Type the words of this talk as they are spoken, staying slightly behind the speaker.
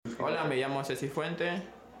Hola, me llamo Ceci Fuente.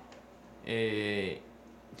 Te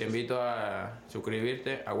invito a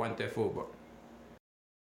suscribirte a Aguante Fútbol.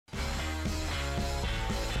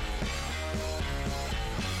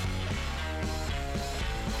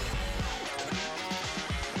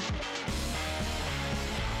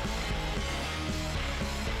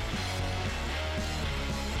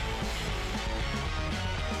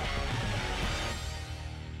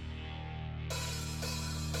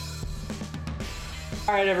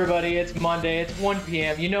 All right, everybody, it's Monday. It's 1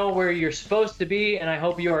 p.m. You know where you're supposed to be, and I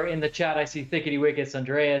hope you are in the chat. I see Thickety Wickets,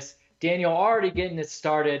 Andreas, Daniel already getting it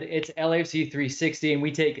started. It's LAFC 360, and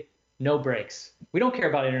we take no breaks. We don't care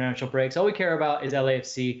about international breaks. All we care about is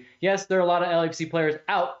LAFC. Yes, there are a lot of LAFC players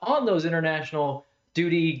out on those international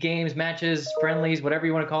duty games, matches, friendlies, whatever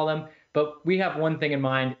you want to call them, but we have one thing in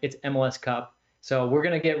mind. It's MLS Cup. So we're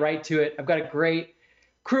going to get right to it. I've got a great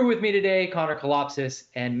crew with me today. Connor Kalopsis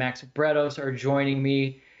and Max Bredos are joining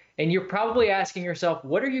me. And you're probably asking yourself,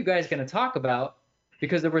 what are you guys going to talk about?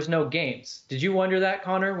 Because there was no games. Did you wonder that,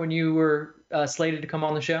 Connor, when you were slated to come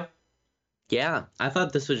on the show? Yeah, I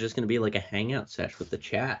thought this was just going to be like a hangout session with the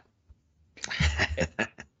chat.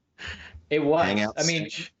 It was. Hangout I mean,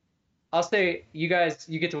 I'll say you guys,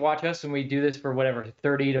 you get to watch us and we do this for whatever,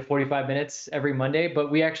 30 to 45 minutes every Monday,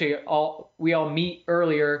 but we actually all meet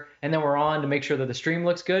earlier and then we're on to make sure that the stream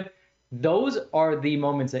looks good. Those are the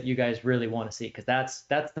moments that you guys really want to see because that's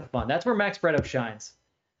the fun. That's where Max Bredo shines.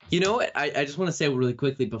 You know what? I just want to say really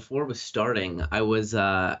quickly before it was starting, I was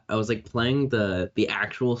like playing the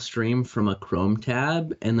actual stream from a Chrome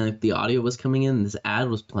tab, and the audio was coming in. And this ad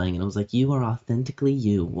was playing, and I was like, "You are authentically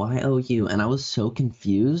you, YOU," and I was so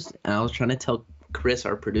confused. And I was trying to tell Chris,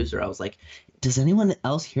 our producer, I was like, "Does anyone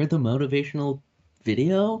else hear the motivational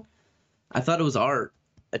video?" I thought it was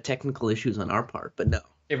technical issues on our part, but no.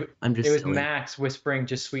 It was Max whispering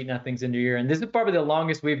just sweet nothings into your ear, and this is probably the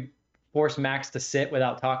longest we've force Max to sit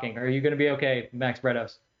without talking. Are you going to be okay, Max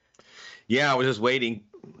Bredos? Yeah, I was just waiting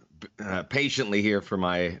patiently here for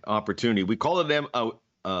my opportunity. We called it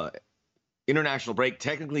international break.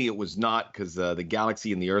 Technically, it was not because the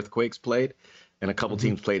Galaxy and the Earthquakes played, and a couple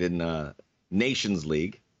teams played in Nations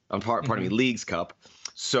League. Pardon me, Leagues Cup.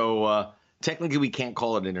 So technically, we can't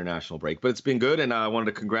call it an international break, but it's been good, and I wanted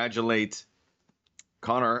to congratulate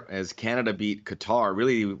Connor as Canada beat Qatar.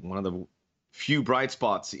 Really, one of the few bright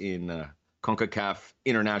spots in CONCACAF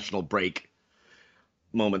international break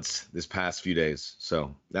moments this past few days.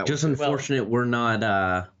 So that just was unfortunate we're not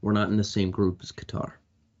in the same group as Qatar.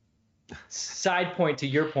 Side point to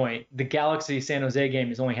your point, the Galaxy San Jose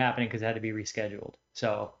game is only happening because it had to be rescheduled.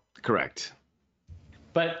 So correct.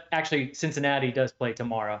 But actually, Cincinnati does play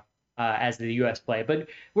tomorrow as the U.S. play. But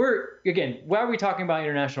why are we talking about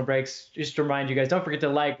international breaks? Just to remind you guys, don't forget to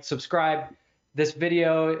like, subscribe this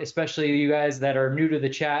video, especially you guys that are new to the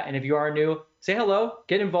chat. And if you are new, say hello,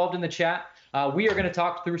 get involved in the chat. We are going to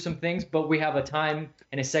talk through some things, but we have a time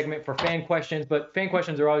and a segment for fan questions. But fan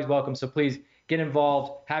questions are always welcome, so please get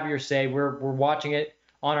involved, have your say. We're watching it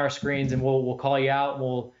on our screens, and we'll call you out.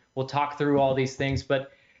 And we'll talk through all these things.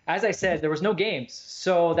 But as I said, there was no games,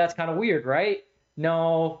 so that's kind of weird, right?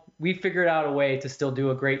 No, we figured out a way to still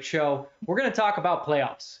do a great show. We're going to talk about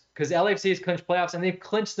playoffs because LAFC has clinched playoffs, and they've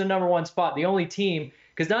clinched the number one spot, the only team,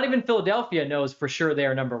 because not even Philadelphia knows for sure they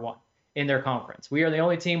are number one in their conference. We are the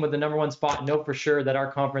only team with the number one spot and know for sure that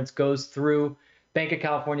our conference goes through Bank of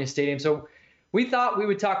California Stadium. So we thought we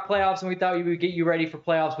would talk playoffs, and we thought we would get you ready for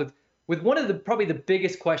playoffs with one of the probably the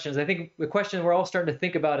biggest questions. I think the question we're all starting to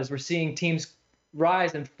think about is we're seeing teams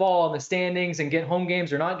rise and fall in the standings and get home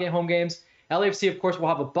games or not get home games. LAFC, of course, will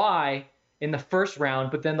have a bye in the first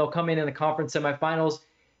round, but then they'll come in the conference semifinals.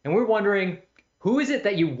 And we're wondering, who is it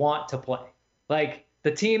that you want to play? Like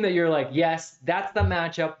the team that you're like, yes, that's the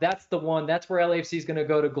matchup. That's the one. That's where LAFC is going to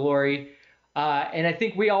go to glory. And I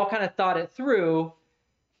think we all kind of thought it through.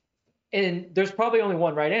 And there's probably only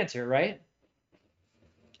one right answer, right?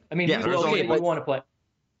 I mean, yeah, who we want to play?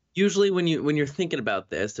 Usually when you're thinking about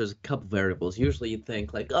this, there's a couple variables. Usually you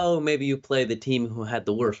think like, oh, maybe you play the team who had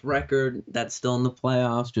the worst record that's still in the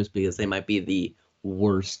playoffs just because they might be the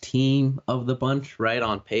worst team of the bunch, right,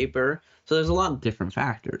 on paper. So there's a lot of different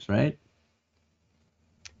factors, right?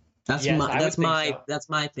 That's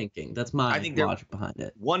my thinking. That's my logic behind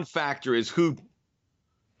it. One factor is who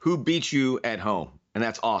beat you at home, and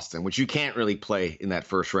that's Austin, which you can't really play in that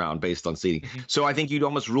first round based on seeding. So I think you'd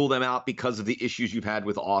almost rule them out because of the issues you've had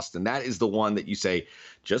with Austin. That is the one that you say,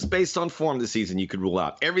 just based on form this season, you could rule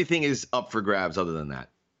out. Everything is up for grabs other than that.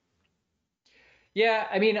 Yeah,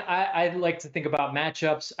 I mean, I like to think about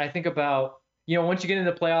matchups. I think about, once you get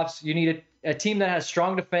into the playoffs, you need a team that has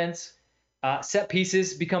strong defense, Set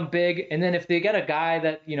pieces become big, and then if they get a guy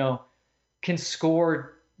that can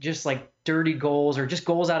score just like dirty goals or just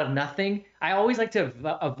goals out of nothing, I always like to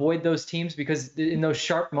avoid those teams, because in those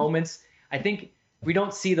sharp moments, I think we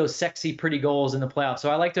don't see those sexy, pretty goals in the playoffs. So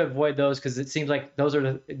I like to avoid those, because it seems like those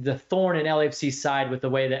are the thorn in LAFC's side with the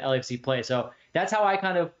way that LAFC plays. So that's how I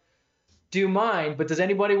kind of do mine. But does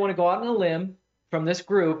anybody want to go out on a limb from this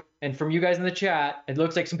group and from you guys in the chat? It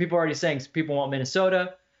looks like some people are already saying some people want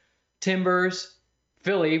Minnesota, Timbers,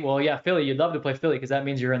 Philly. Well, yeah, Philly. You'd love to play Philly because that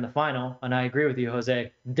means you're in the final. And I agree with you,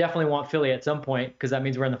 Jose. Definitely want Philly at some point because that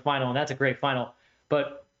means we're in the final, and that's a great final.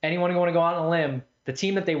 But anyone want to go out on a limb, the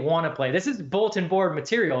team that they want to play. This is bulletin board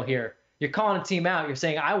material here. You're calling a team out. You're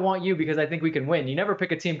saying, I want you because I think we can win. You never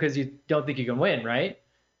pick a team because you don't think you can win, right?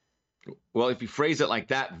 Well, if you phrase it like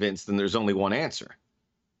that, Vince, then there's only one answer.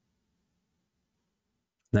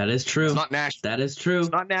 That is true. It's not Nashville. That is true. It's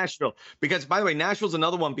not Nashville. Because, by the way, Nashville's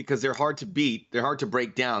another one because they're hard to beat. They're hard to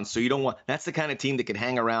break down. So you don't want – that's the kind of team that can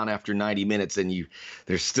hang around after 90 minutes and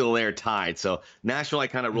they're still there tied. So Nashville I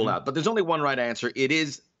kind of rule out. But there's only one right answer. It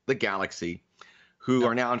is the Galaxy, who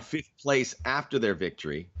are now in 5th place after their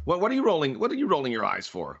victory. What are you rolling? What are you rolling your eyes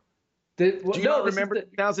for? Do you not remember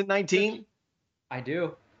 2019? I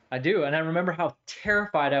do. And I remember how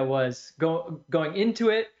terrified I was going into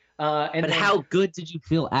it. But how good did you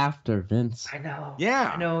feel after, Vince? I know.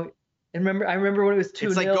 Yeah. I know. I remember when it was 2-0.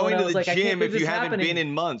 It's like going to the gym if you haven't happening. been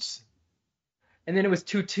in months. And then it was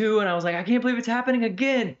 2-2, and I was like, I can't believe it's happening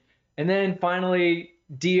again. And then finally,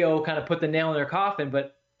 Dio kind of put the nail in their coffin.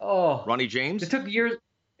 But Ronnie James. It took years.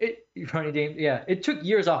 Ronnie James. Yeah, it took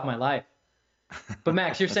years off my life. But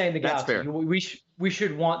Max, you're saying the Galaxy. That's fair. We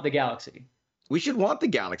should want the Galaxy. We should want the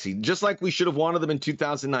Galaxy, just like we should have wanted them in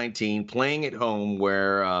 2019, playing at home,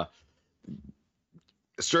 where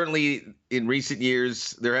certainly in recent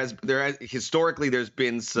years there has historically there's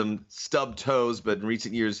been some stubbed toes, but in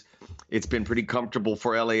recent years it's been pretty comfortable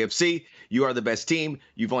for LAFC. You are the best team.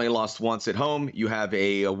 You've only lost once at home. You have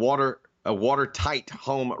a watertight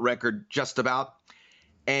home record just about,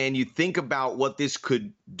 and you think about what this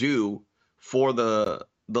could do for the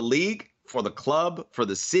league, for the club, for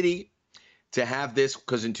the city. To have this,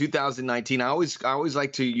 because in 2019, I always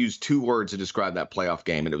like to use 2 words to describe that playoff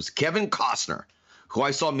game, and it was Kevin Costner, who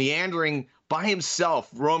I saw meandering by himself,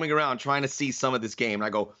 roaming around trying to see some of this game. And I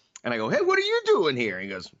go, hey, what are you doing here? And he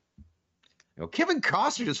goes, Kevin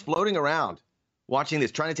Costner just floating around, watching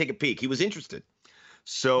this, trying to take a peek. He was interested.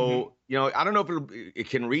 So I don't know if it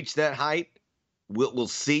can reach that height. We'll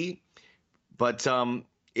see, but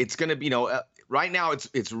it's going to be right now,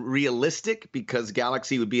 it's realistic because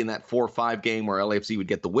Galaxy would be in that 4-5 game where LAFC would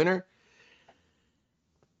get the winner.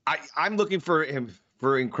 I'm looking for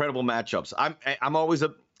incredible matchups. I'm always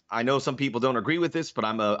I know some people don't agree with this, but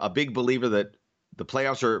I'm a big believer that the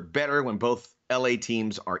playoffs are better when both LA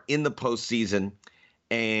teams are in the postseason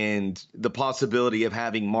and the possibility of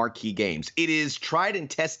having marquee games. It is tried and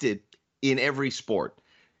tested in every sport,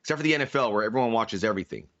 except for the NFL where everyone watches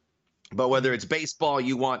everything. But whether it's baseball,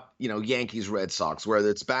 you want, Yankees, Red Sox. Whether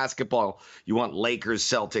it's basketball, you want Lakers,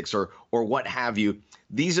 Celtics, or what have you.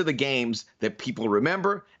 These are the games that people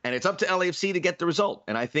remember, and it's up to LAFC to get the result.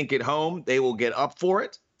 And I think at home, they will get up for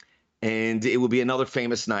it, and it will be another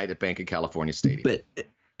famous night at Bank of California Stadium.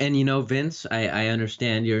 And Vince, I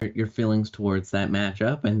understand your feelings towards that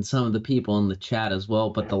matchup and some of the people in the chat as well.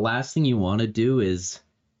 But the last thing you want to do is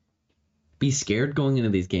be scared going into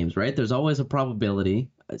these games, right? There's always a probability.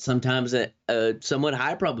 Sometimes a somewhat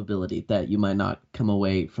high probability that you might not come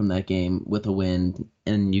away from that game with a win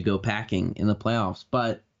and you go packing in the playoffs.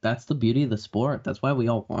 But that's the beauty of the sport. That's why we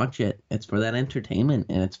all watch it. It's for that entertainment,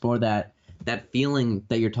 and it's for that feeling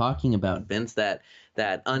that you're talking about, Vince, that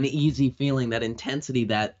uneasy feeling, that intensity,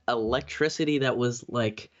 that electricity that was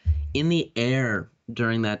like in the air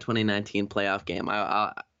during that 2019 playoff game.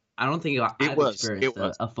 I don't think I've experienced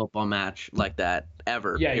a football match like that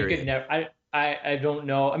ever. Yeah, period. You could never. I don't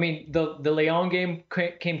know. I mean, the Leon game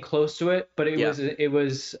came close to it, but it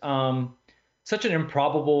was such an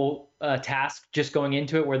improbable task just going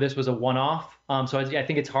into it, where this was a one-off. So I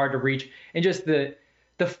think it's hard to reach, and just the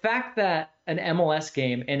fact that an MLS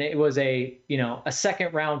game and it was a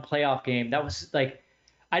second round playoff game, that was like,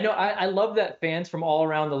 I love that fans from all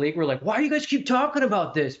around the league were like, why do you guys keep talking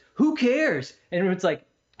about this? Who cares? And it's like,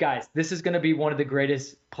 guys, this is going to be one of the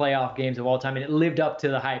greatest playoff games of all time, and it lived up to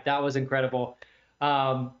the hype. That was incredible.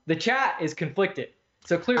 The chat is conflicted,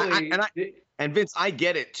 so clearly. And Vince, I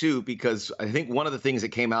get it too, because I think one of the things that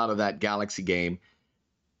came out of that Galaxy game,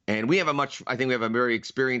 and we have a very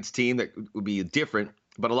experienced team that would be different,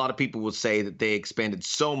 but a lot of people will say that they expended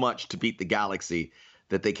so much to beat the Galaxy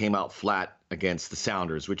that they came out flat against the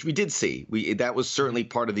Sounders, which we did see. That was certainly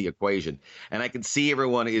part of the equation, and I can see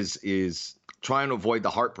everyone is trying to avoid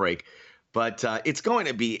the heartbreak, but it's going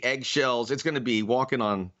to be eggshells. It's going to be walking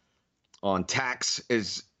on tacks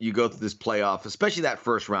as you go through this playoff, especially that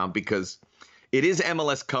first round, because it is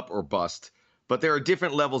MLS Cup or bust. But there are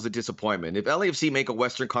different levels of disappointment. If LAFC make a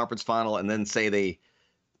Western Conference final and then say they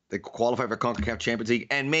qualify for CONCACAF Champions League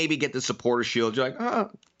and maybe get the Supporter Shield, you're like, oh,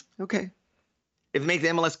 okay. If they make the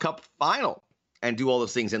MLS Cup final and do all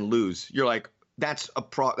those things and lose, you're like, that's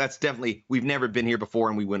definitely, we've never been here before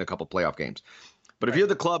and we win a couple playoff games. But if you're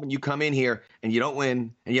the club and you come in here and you don't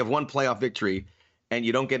win and you have one playoff victory and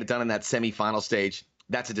you don't get it done in that semifinal stage,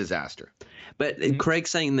 that's a disaster. But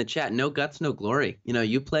Craig's saying in the chat, no guts, no glory. You know,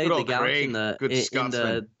 you played the Galaxy in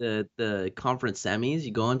the conference semis.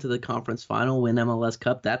 You go into the conference final, win MLS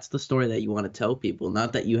Cup. That's the story that you want to tell people.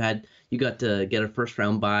 Not that you got to get a first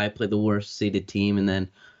round bye, play the worst seeded team, and then,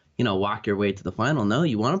 you know, walk your way to the final. No,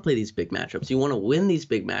 you want to play these big matchups. You want to win these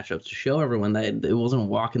big matchups to show everyone that it wasn't a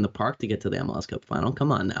walk in the park to get to the MLS Cup final.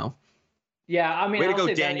 Come on now. Yeah, I mean, way to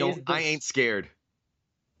go, Daniel. I ain't scared.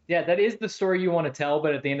 Yeah, that is the story you want to tell,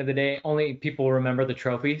 but at the end of the day, only people remember the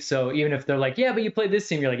trophy. So even if they're like, yeah, but you played this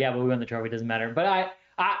team, you're like, yeah, but we won the trophy, it doesn't matter. But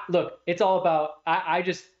I look, it's all about, I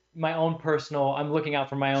just, my own personal, I'm looking out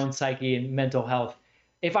for my own psyche and mental health.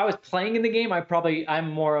 If I was playing in the game,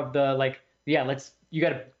 I'm more of the like, yeah, you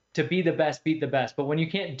got to be the best, beat the best. But when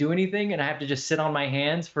you can't do anything and I have to just sit on my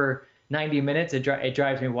hands for 90 minutes, it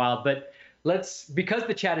drives me wild. But because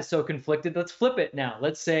the chat is so conflicted, let's flip it now.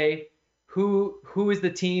 Let's say, who is the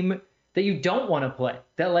team that you don't want to play,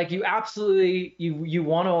 that like you absolutely you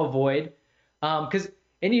want to avoid, and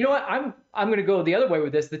you know what, I'm going to go the other way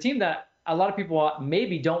with this. The team that a lot of people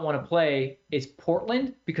maybe don't want to play is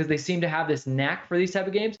Portland, because they seem to have this knack for these type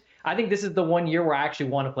of games. I think this is the one year where I actually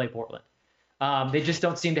want to play Portland. They just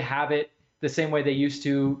don't seem to have it the same way they used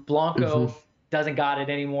to. Blanco doesn't got it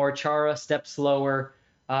anymore. Chara steps slower.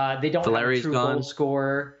 They don't Valeri's have a true goal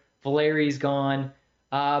scorer. Valeri's gone.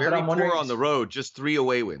 Very but I'm wondering, poor on the road, just 3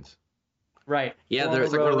 away wins. Right. Yeah, they're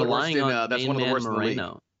relying on that's one of the worst in the league.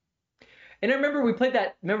 And I remember we played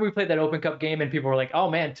that Open Cup game and people were like, oh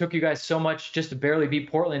man, it took you guys so much just to barely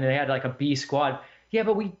beat Portland, and they had like a B squad. Yeah,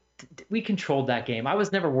 but we controlled that game. I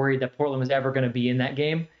was never worried that Portland was ever going to be in that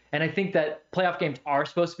game. And I think that playoff games are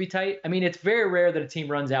supposed to be tight. I mean, it's very rare that a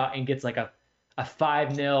team runs out and gets like a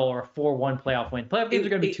 5-0 or a 4-1 playoff win. Playoff games are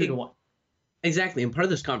going to be 2-1. Exactly. And part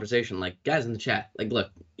of this conversation, like, guys in the chat, like,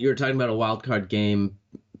 look, you were talking about a wild card game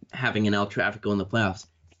having an El Tráfico in the playoffs.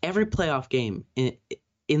 Every playoff game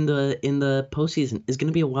in the postseason is going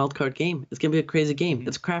to be a wild card game. It's going to be a crazy game.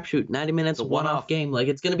 It's a crapshoot, 90 minutes, one-off game. Like,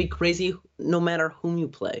 it's going to be crazy no matter whom you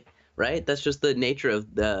play, right? That's just the nature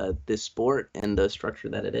of this sport and the structure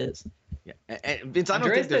that it is. Yeah, and Vince, I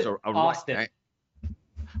don't think there's a Austin.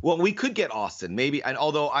 Well, we could get Austin, maybe. And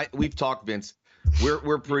although we've talked, Vince,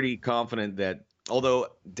 we're pretty confident that although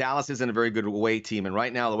Dallas isn't a very good away team, and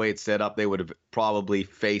right now the way it's set up, they would have probably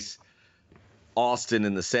faced Austin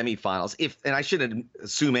in the semifinals. And I shouldn't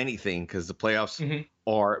assume anything because the playoffs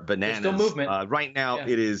are bananas. There's still movement. Right now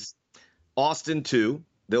it is Austin 2.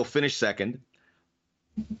 They'll finish second.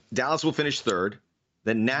 Dallas will finish third.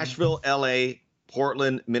 Then Nashville, LA,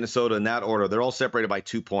 Portland, Minnesota, in that order. They're all separated by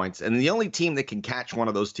 2 points. And the only team that can catch one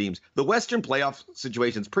of those teams, the Western playoff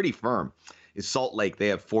situation is pretty firm, is Salt Lake. They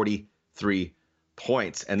have 43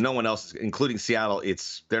 points, and no one else, including Seattle,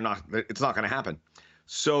 it's not going to happen.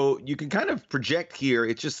 So you can kind of project here.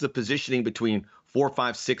 It's just the positioning between 4,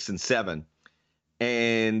 5, 6, and 7.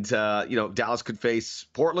 And Dallas could face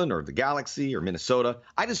Portland or the Galaxy or Minnesota.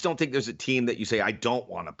 I just don't think there's a team that you say I don't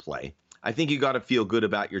want to play. I think you got to feel good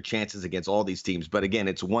about your chances against all these teams. But again,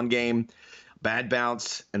 it's one game, bad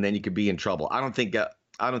bounce, and then you could be in trouble. I don't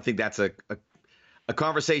think that's a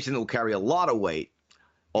conversation that will carry a lot of weight,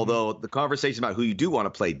 although the conversation about who you do want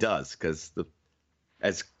to play does, because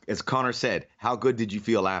as Connor said, how good did you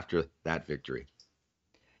feel after that victory?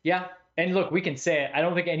 Yeah, and look, we can say it. I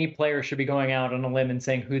don't think any player should be going out on a limb and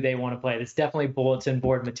saying who they want to play. It's definitely bulletin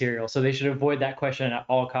board material, so they should avoid that question at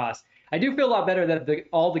all costs. I do feel a lot better that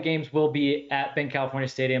all the games will be at Ben California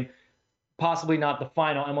Stadium, possibly not the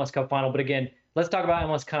final MLS Cup final, but again, let's talk about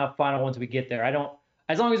MLS Cup final once we get there.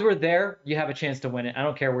 As long as we're there, you have a chance to win it. I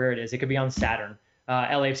don't care where it is. It could be on Saturn.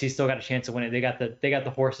 LAFC still got a chance to win it. They got the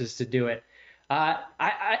horses to do it. I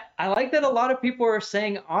like that a lot of people are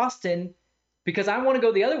saying Austin, because I want to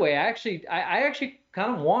go the other way. I actually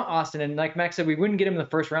kind of want Austin, and like Max said, we wouldn't get him in the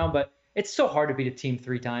first round, but it's so hard to beat a team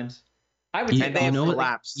 3 times. I would say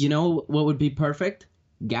you know what would be perfect?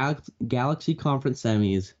 Galaxy Conference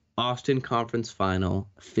semis, Austin Conference Final,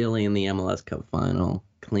 Philly in the MLS Cup Final,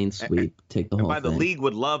 clean sweep, take the whole And thing. the league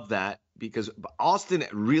would love that because Austin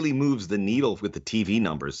really moves the needle with the TV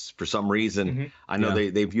numbers for some reason. I know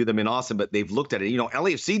they view them in Austin, but they've looked at it.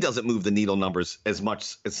 LAFC doesn't move the needle numbers as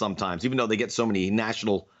much as sometimes, even though they get so many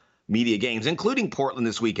national media games, including Portland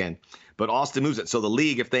this weekend. But Austin moves it. So the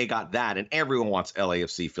league, if they got that, and everyone wants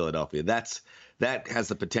LAFC Philadelphia, that has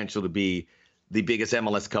the potential to be the biggest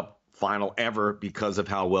MLS Cup final ever because of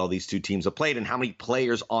how well these two teams have played and how many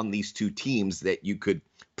players on these two teams that you could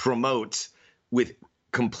promote with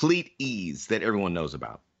complete ease that everyone knows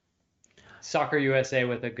about. Soccer USA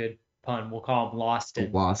with a good pun. We'll call them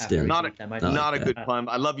Lostin. Lostin. Not a good pun.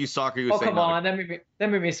 I love you, Soccer USA. Oh, come on. That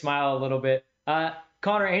made me smile a little bit.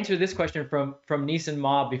 Connor, answer this question from Neeson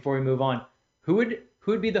Mob before we move on. Who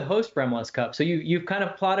would be the host for MLS Cup? So you've kind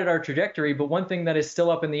of plotted our trajectory, but one thing that is still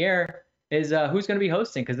up in the air is who's going to be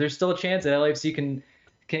hosting, because there's still a chance that LAFC can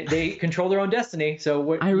they control their own destiny. So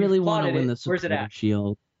what I really want to win the where's it Supporter at?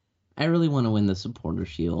 Shield. I really want to win the Supporter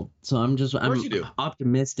Shield. So I'm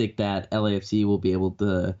optimistic that LAFC will be able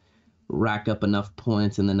to rack up enough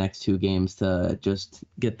points in the next two games to just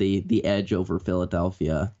get the edge over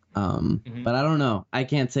Philadelphia. But I don't know. I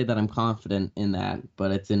can't say that I'm confident in that,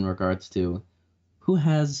 but it's in regards to who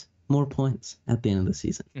has more points at the end of the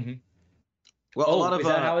season. Well, is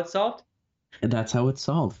that how it's solved? And that's how it's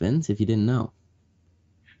solved, Vince, if you didn't know.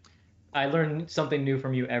 I learn something new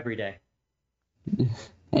from you every day.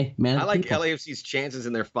 Hey, man. I like LAFC's chances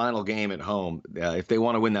in their final game at home. If they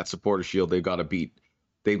want to win that Supporter Shield, they've got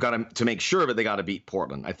to make sure that they got to beat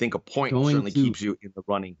Portland. I think a point certainly keeps you in the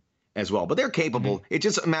running as well. But they're capable. It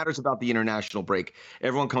just matters about the international break.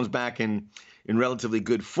 Everyone comes back in relatively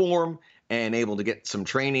good form and able to get some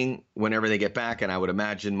training whenever they get back. And I would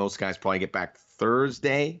imagine most guys probably get back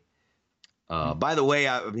Thursday. By the way,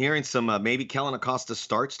 I'm hearing some maybe Kellen Acosta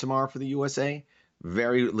starts tomorrow for the USA.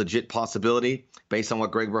 Very legit possibility based on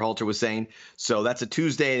what Greg Berhalter was saying. So that's a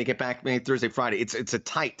Tuesday. They get back maybe Thursday, Friday. It's going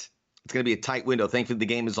to be a tight window. Thankfully, the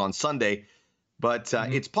game is on Sunday. But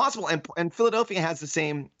it's possible, and Philadelphia has the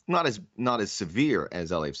same, not as severe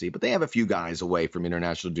as LAFC, but they have a few guys away from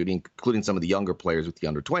international duty, including some of the younger players with the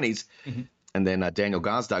under-20s, and then Daniel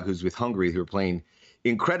Gazdag, who's with Hungary, who are playing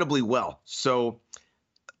incredibly well. So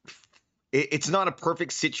it's not a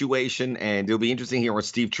perfect situation, and it'll be interesting to hear what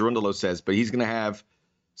Steve Cherundolo says, but he's going to have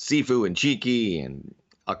Sifu and Chiki and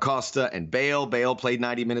Acosta and Bale. Bale played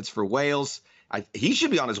 90 minutes for Wales. He should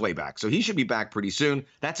be on his way back, so he should be back pretty soon.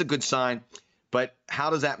 That's a good sign. But how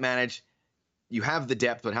does that manage? You have the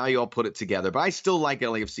depth, but how you all put it together. But I still like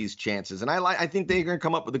LAFC's chances, and I think they're going to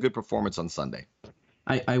come up with a good performance on Sunday.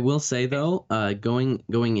 I will say, though,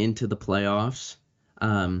 going into the playoffs,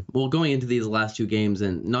 going into these last two games,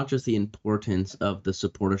 and not just the importance of the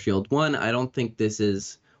Supporter Shield. One, I don't think this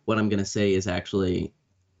is what I'm going to say is actually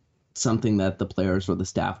something that the players or the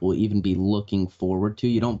staff will even be looking forward to.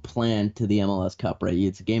 You don't plan to the MLS Cup, right?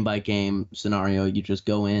 It's a game-by-game scenario. You just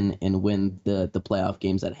go in and win the playoff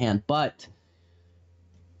games at hand. But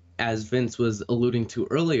as Vince was alluding to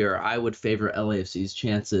earlier, I would favor LAFC's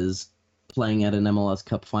chances playing at an MLS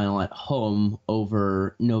Cup final at home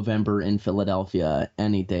over November in Philadelphia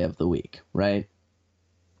any day of the week, right?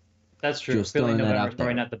 That's true. Just Philly throwing that November out is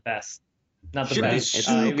probably there. not the best. Not the Should be best.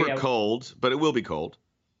 super cold, but it will be cold.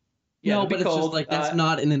 Yeah, no, it'll be but it's cold. just like that's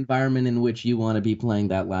not an environment in which you want to be playing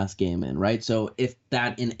that last game in, right? So if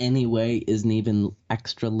that in any way is an even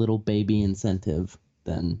extra little baby incentive,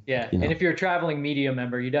 then And if you're a traveling media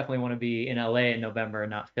member, you definitely want to be in LA in November and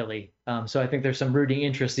not Philly. So I think there's some rooting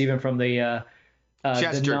interest even from the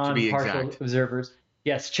Chester, non-partial to be exact. observers.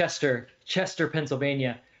 Yes, Chester,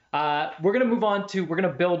 Pennsylvania. We're going to move on to, we're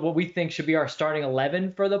going to build what we think should be our starting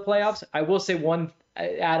 11 for the playoffs. I will say one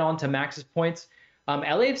add on to Max's points.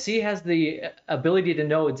 LAFC has the ability to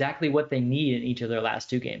know exactly what they need in each of their last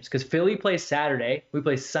two games, because Philly plays Saturday, we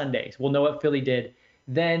play Sundays. We'll know what Philly did.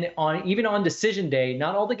 Then even on decision day,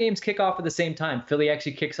 not all the games kick off at the same time. Philly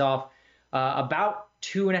actually kicks off about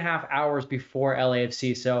 2.5 hours before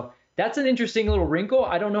LAFC. So that's an interesting little wrinkle.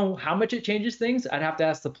 I don't know how much it changes things. I'd have to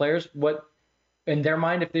ask the players what, in their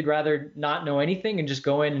mind, if they'd rather not know anything and just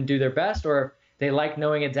go in and do their best, or if they like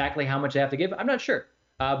knowing exactly how much they have to give. I'm not sure.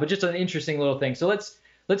 But just an interesting little thing. So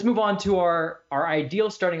let's move on to our ideal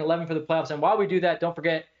starting 11 for the playoffs. And while we do that, don't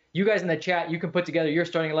forget, you guys in the chat, you can put together your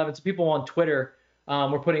starting 11. So people on Twitter,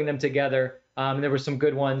 we're putting them together. There were some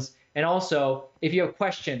good ones. And also, if you have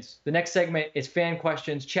questions, the next segment is fan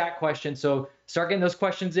questions, chat questions. So start getting those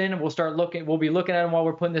questions in, and we'll be looking at them while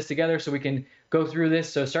we're putting this together so we can go through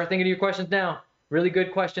this. So start thinking of your questions now. Really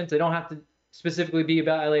good questions. They don't have to specifically be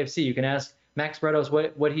about LAFC. You can ask Max Bretos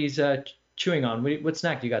what he's chewing on? What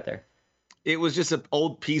snack do you got there? It was just an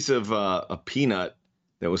old piece of a peanut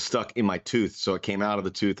that was stuck in my tooth, so it came out of the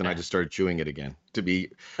tooth, and I just started chewing it again. To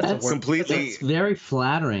be completely, That's very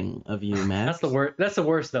flattering of you, Matt. That's the worst. That's the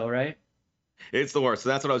worst, though, right? it's the worst. So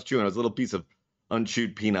that's what I was chewing. It was a little piece of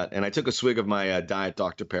unchewed peanut, and I took a swig of my Diet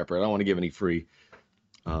Dr Pepper. I don't want to give any free,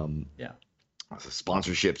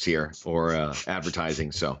 sponsorships here or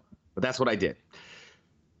advertising. So, but that's what I did.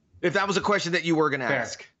 If that was a question that you were going to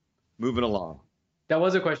ask, moving along. That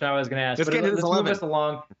was a question I was going to ask. Let's get into this 11. Move us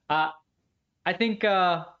along. I think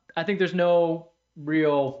there's no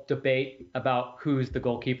real debate about who's the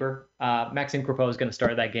goalkeeper. Maxime Crepeau is going to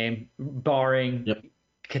start that game, barring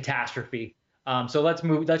catastrophe. So let's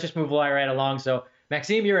just move right along. So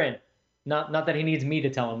Maxime, you're in. Not that he needs me to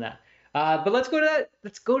tell him that. But let's go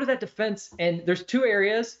to that defense. And there's two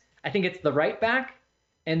areas. I think it's the right back,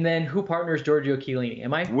 and then who partners Giorgio Chiellini.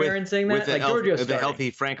 Am I fair in saying that? With the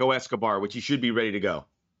healthy Franco Escobar, which he should be ready to go.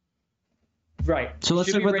 Right. So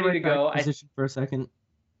let's talk about the right back position for a second.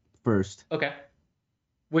 First. Okay.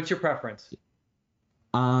 What's your preference?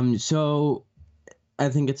 So I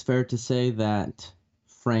think it's fair to say that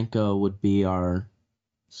Franco would be our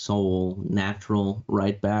sole natural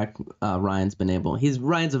right back. Ryan's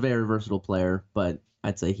a very versatile player, but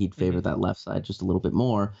I'd say he'd favor that left side just a little bit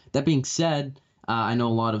more. That being said, I know a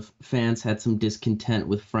lot of fans had some discontent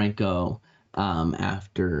with Franco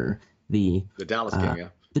after the Dallas game,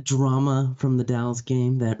 the drama from the Dallas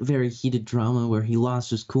game, that very heated drama where he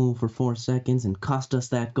lost his cool for 4 seconds and cost us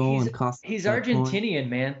that goal He's Argentinian,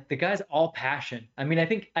 man. The guy's all passion. I mean, I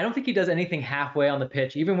don't think he does anything halfway on the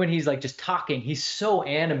pitch. Even when he's like just talking, he's so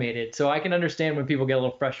animated. So I can understand when people get a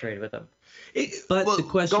little frustrated with him. The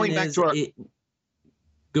question is,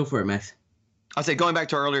 go for it, Max. I'll say, going back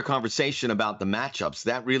to our earlier conversation about the matchups,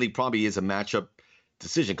 that really probably is a matchup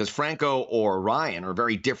decision, because Franco or Ryan are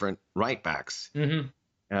very different right backs. Mm-hmm.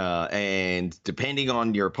 And depending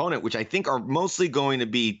on your opponent, which I think are mostly going to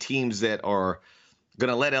be teams that are going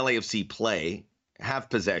to let LAFC play, have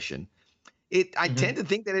possession, I tend to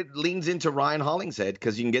think that it leans into Ryan Hollingshead,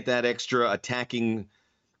 because you can get that extra attacking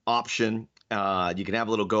option. You can have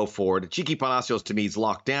a little go forward. Chiqui Palacios, to me, is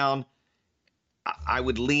locked down. I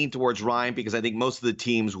would lean towards Ryan, because I think most of the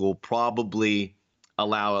teams will probably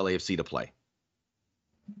allow LAFC to play.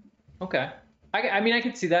 Okay. I mean, I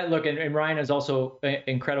could see that. Look, and Ryan is also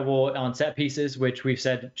incredible on set pieces, which we've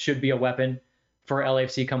said should be a weapon for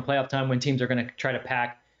LAFC come playoff time when teams are going to try to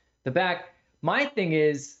pack the back. My thing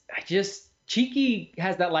is, Cheeky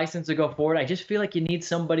has that license to go forward. I just feel like you need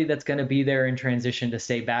somebody that's going to be there in transition to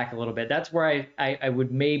stay back a little bit. That's where I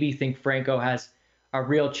would maybe think Franco has a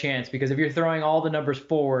real chance, because if you're throwing all the numbers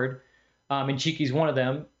forward, and Cheeky's one of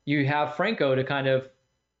them, you have Franco to kind of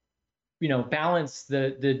balance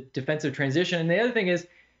the defensive transition. And the other thing is,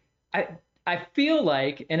 I feel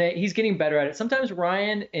like, and he's getting better at it, sometimes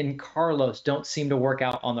Ryan and Carlos don't seem to work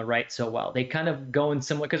out on the right so well. They kind of go in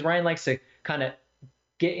similar, because Ryan likes to kind of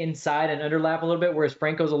get inside and underlap a little bit, whereas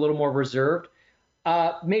Franco's a little more reserved.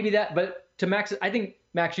 Maybe that, but to Max, I think,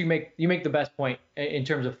 Max, you make the best point in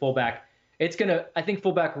terms of fullback. I think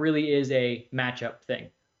fullback really is a matchup thing.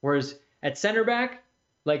 Whereas at center back,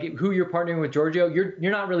 like who you're partnering with Giorgio, you're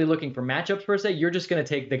not really looking for matchups per se. You're just going to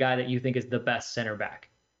take the guy that you think is the best center back.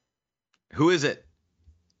 Who is it?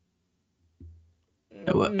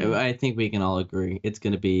 I think we can all agree it's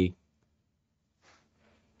going to be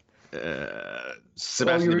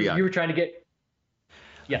Sebastian Diagne. You were trying to get.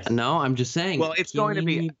 Yes. No, I'm just saying. Well, it's going to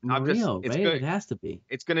be Murillo, right? It has to be.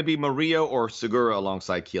 It's going to be Murillo or Segura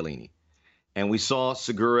alongside Chiellini. And we saw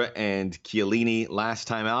Segura and Chiellini last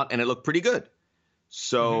time out, and it looked pretty good.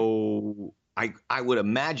 So I would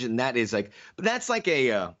imagine that is like, but that's like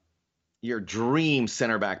your dream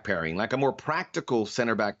center back pairing. Like a more practical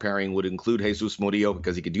center back pairing would include Jesus Murillo,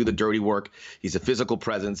 because he could do the dirty work. He's a physical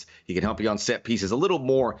presence. He can help you on set pieces a little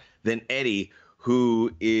more than Eddie,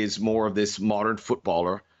 who is more of this modern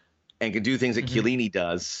footballer and can do things that Chiellini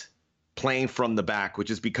does, playing from the back, which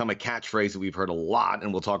has become a catchphrase that we've heard a lot,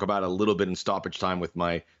 and we'll talk about a little bit in stoppage time with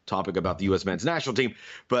my topic about the U.S. men's national team.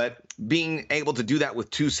 But being able to do that with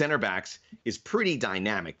two center backs is pretty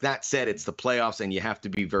dynamic. That said, it's the playoffs, and you have to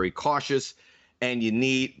be very cautious, and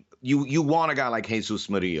you want a guy like Jesus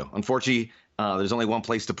Murillo. Unfortunately, there's only one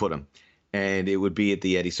place to put him, and it would be at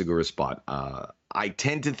the Eddie Segura spot. I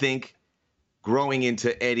tend to think growing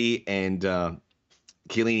into Eddie and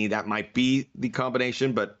Chiellini, that might be the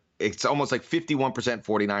combination, but it's almost like 51%,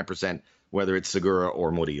 49%, whether it's Segura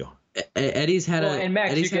or Murillo. Eddie's had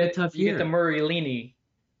a tough year. You get the Murrielini.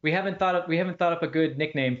 We haven't thought up a good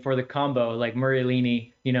nickname for the combo, like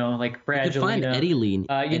Murrielini, like Bradgelina. You could find Eddie Lean.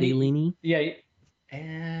 Eddie Leany. Yeah.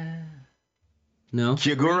 No.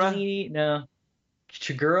 Chigura? No.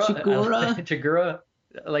 Chigura? Chigura? Chigura?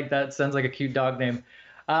 Like that sounds like a cute dog name.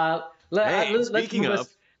 Hey, Let's speaking move of, us.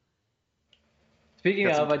 Speaking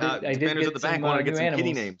got of, some, I did defenders get at the back some want to new get some kitty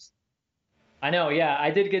animals. names. I know, yeah.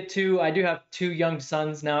 I did get two. I do have two young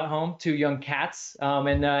sons now at home, two young cats.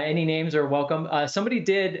 And any names are welcome. Somebody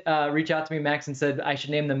did reach out to me, Max, and said I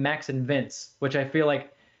should name them Max and Vince, which I feel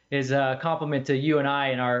like is a compliment to you and I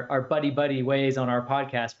and our buddy ways on our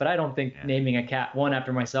podcast. But I don't think naming a cat one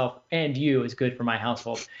after myself and you is good for my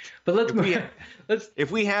household. But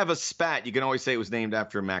If we have a spat, you can always say it was named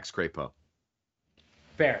after Max Crapo.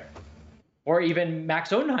 Fair. Or even Max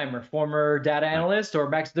Odenheimer, former data analyst, or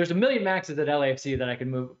Max. There's a million Maxes at LAFC that I can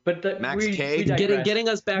move. But Max K. Getting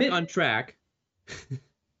us back on track.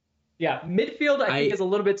 Yeah, midfield I think is a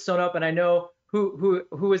little bit sewn up, and I know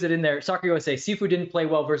who is it in there? Soccer USA. Sifu didn't play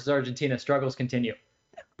well versus Argentina. Struggles continue.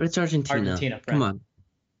 But it's Argentina. Friend. Come on.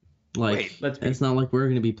 Like, it's not like we're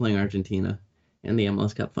going to be playing Argentina in the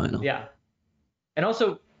MLS Cup final. Yeah. And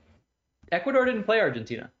also, Ecuador didn't play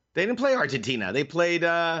Argentina. They didn't play Argentina. They played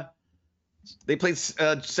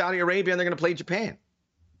Saudi Arabia, and they're going to play Japan.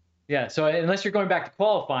 Yeah, so unless you're going back to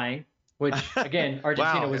qualifying, which, again,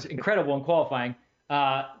 Argentina was incredible in qualifying,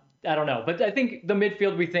 I don't know. But I think the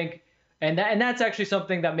midfield, we think, and that's actually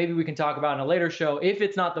something that maybe we can talk about in a later show. If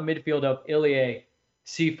it's not the midfield of Ilie,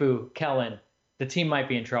 Sifu, Kellen, the team might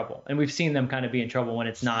be in trouble. And we've seen them kind of be in trouble when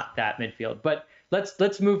it's not that midfield. But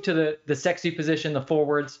let's move to the sexy position, the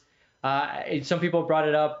forwards. Some people brought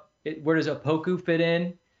it up. Where does Opoku fit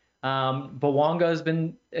in? Bawanga has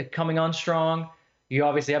been coming on strong. You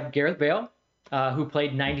obviously have Gareth Bale, who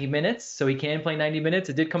played 90 minutes, so he can play 90 minutes.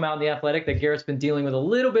 It did come out in The Athletic that Gareth's been dealing with a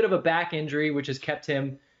little bit of a back injury, which has kept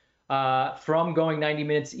him from going 90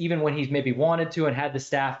 minutes, even when he's maybe wanted to and had the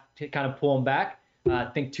staff to kind of pull him back. I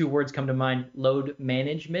think two words come to mind: load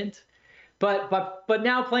management. But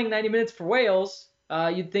now playing 90 minutes for Wales,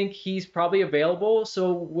 you'd think he's probably available.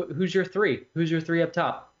 So who's your three? Who's your three up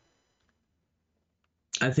top?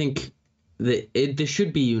 I think this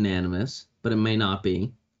should be unanimous, but it may not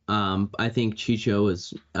be. I think Chicho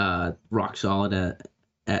is rock solid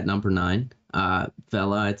at number 9.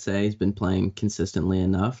 Vela, I'd say, has been playing consistently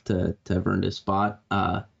enough to have earned his spot.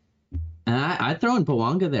 And I'd throw in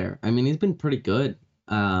Bawanga there. I mean, he's been pretty good.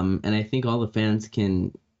 And I think all the fans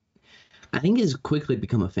I think he's quickly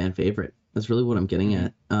become a fan favorite. That's really what I'm getting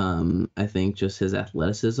at. I think just his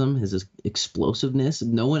athleticism, his explosiveness.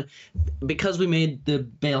 Because we made the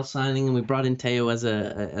Bale signing and we brought in Teo as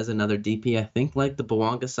another DP. I think like the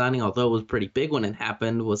Bawanga signing, although it was pretty big when it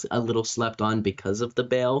happened, was a little slept on because of the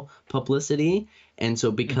Bale publicity. And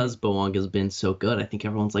so because Bawanga's been so good, I think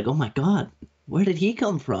everyone's like, oh my God, where did he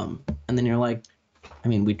come from? And then you're like, I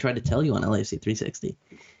mean, we tried to tell you on LAFC 360.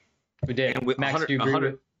 We did. And with Max, do you agree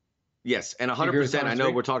with? Yes, and 100%. I know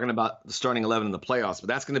we're talking about the starting 11 in the playoffs, but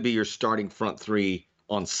that's going to be your starting front three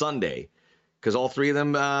on Sunday, because all three of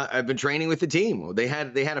them have been training with the team. They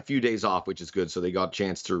had a few days off, which is good, so they got a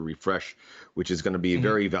chance to refresh, which is going to be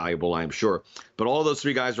very valuable, I'm sure. But all those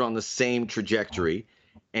three guys are on the same trajectory,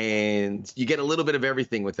 and you get a little bit of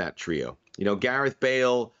everything with that trio. You know, Gareth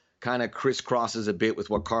Bale kind of crisscrosses a bit with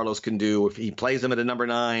what Carlos can do if he plays them at a number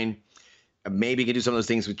 9. Maybe he can do some of those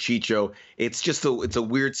things with Chicho. It's just it's a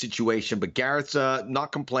weird situation. But Gareth's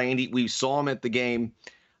not complained. We saw him at the game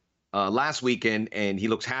last weekend, and he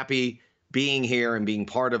looks happy being here and being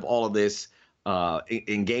part of all of this,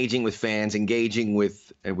 engaging with fans, engaging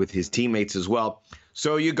with his teammates as well.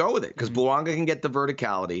 So you go with it because Bawanga can get the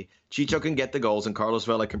verticality, Chicho can get the goals, and Carlos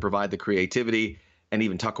Vela can provide the creativity and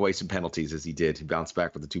even tuck away some penalties as he did. He bounced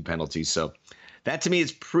back with the 2 penalties. So that to me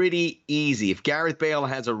is pretty easy. If Gareth Bale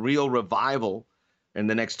has a real revival in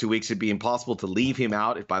the next 2 weeks, it'd be impossible to leave him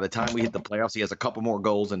out. If by the time we hit the playoffs, he has a couple more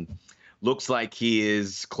goals and looks like he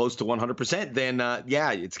is close to 100%, then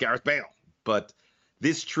it's Gareth Bale. But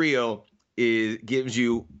this trio gives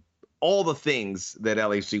you all the things that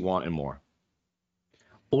LAFC want and more.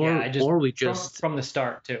 Or we just from the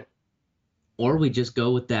start too. Or we just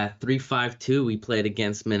go with that 3-5-2 we played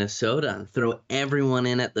against Minnesota and throw everyone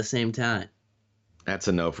in at the same time. That's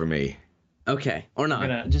a no for me. Okay, or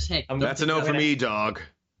not. That's a no for me, dog.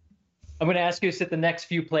 I'm going to ask you to sit the next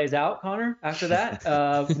few plays out, Connor, after that.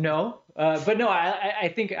 No. But no,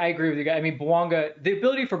 I think I agree with you guys. I mean, Bawanga, the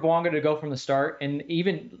ability for Bawanga to go from the start and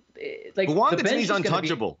even like Bawanga to me is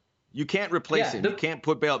untouchable. You can't replace him. You can't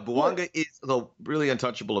put Bale. Bawanga is the really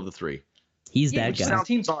untouchable of the three. He's that guy.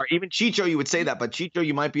 Sorry, even Chicho, you would say that, but Chicho,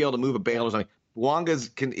 you might be able to move a Bale or something.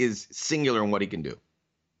 Bawanga is singular in what he can do.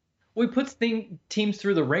 Well, he puts teams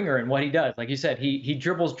through the ringer in what he does. Like you said, he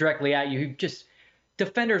dribbles directly at you. He just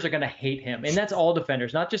defenders are going to hate him. And that's all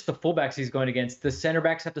defenders, not just the fullbacks he's going against. The center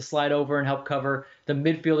backs have to slide over and help cover. The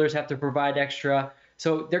midfielders have to provide extra.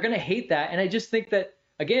 So they're going to hate that. And I just think that,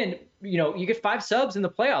 again, you get 5 subs in the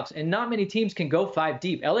playoffs, and not many teams can go 5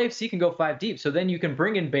 deep. LAFC can go 5 deep. So then you can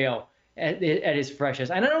bring in Bale at his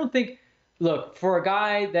freshest. And I don't think, look, for a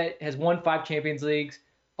guy that has won 5 Champions Leagues,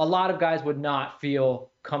 a lot of guys would not feel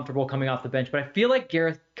comfortable coming off the bench. But I feel like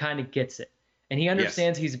Gareth kind of gets it. And he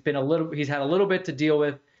understands he's had a little bit to deal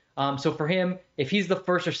with. So for him, if he's the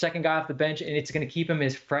first or second guy off the bench and it's going to keep him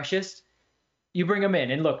his freshest, you bring him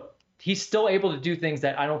in. And look, he's still able to do things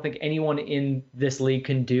that I don't think anyone in this league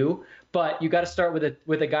can do. But you got to start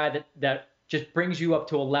with a guy that just brings you up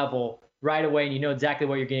to a level right away, and you know exactly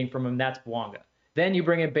what you're getting from him. That's Bouanga. Then you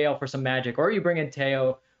bring in Bale for some magic, or you bring in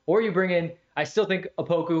Teo, or you bring in. I still think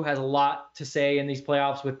Opoku has a lot to say in these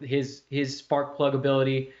playoffs with his spark plug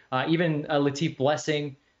ability. Even Latif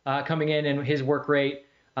Blessing coming in and his work rate.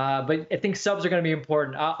 But I think subs are going to be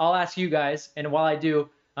important. I'll ask you guys, and while I do,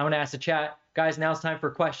 I'm going to ask the chat. Guys, now it's time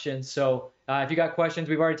for questions. So if you got questions,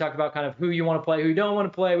 we've already talked about kind of who you want to play, who you don't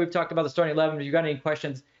want to play. We've talked about the starting 11. If you got any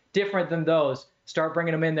questions different than those, start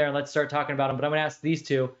bringing them in there and let's start talking about them. But I'm going to ask these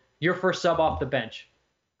two. Your first sub off the bench.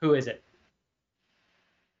 Who is it?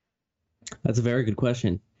 That's a very good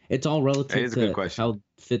question. It's all relative to how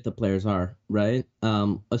fit the players are, right?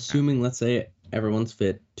 Assuming, let's say, everyone's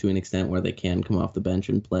fit to an extent where they can come off the bench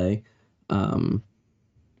and play. I'm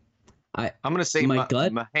going to say my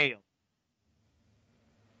gut. Mahale.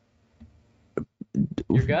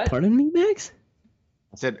 Your gut? Pardon me, Max?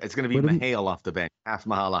 I said it's going to be Mahale off the bench. Half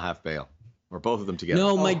Mahala, half Bale. Or both of them together.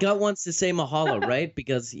 No, my gut wants to say Mahala, right?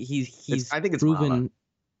 Because he's I think it's proven Mahala.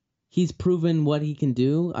 He's proven what he can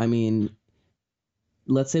do. I mean,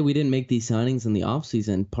 let's say we didn't make these signings in the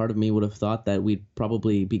offseason. Part of me would have thought that we'd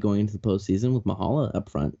probably be going into the postseason with Mahala up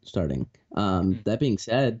front starting. That being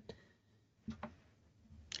said,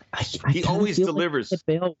 he always delivers.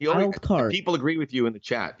 Like people agree with you in the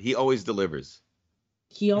chat. He always delivers.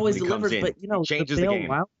 He always delivers, but he changes the the Bale game.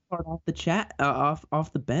 wild card off the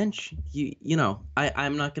off the bench.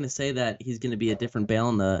 I'm not going to say that he's going to be a different Bale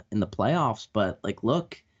in the playoffs, but like,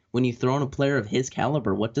 look, when you throw in a player of his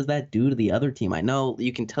caliber, what does that do to the other team? I know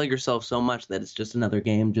you can tell yourself so much that it's just another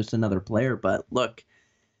game, just another player, but look,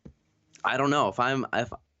 I don't know if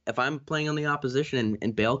I'm playing on the opposition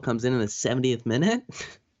and Bale comes in the 70th minute,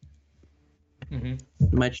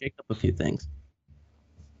 it might shake up a few things.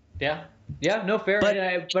 Yeah, no, fair. But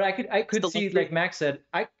I could see, like Max said,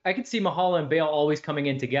 I could see Mahala and Bale always coming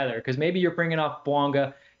in together, because maybe you're bringing off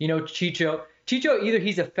Bouanga, Chicho, either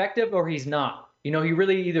he's effective or he's not. He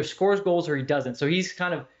really either scores goals or he doesn't. So he's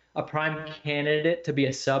kind of a prime candidate to be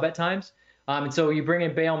a sub at times. And so you bring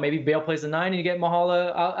in Bale, maybe Bale plays the 9 and you get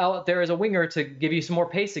Mahala out there as a winger to give you some more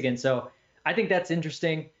pace again. So I think that's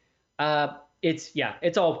interesting.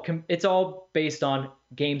 It's all based on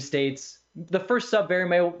game states. The first sub very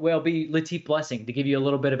may well be Latif Blessing to give you a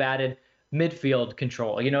little bit of added midfield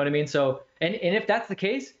control. You know what I mean? So, and if that's the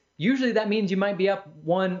case, usually that means you might be up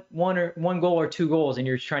one goal or 2 goals and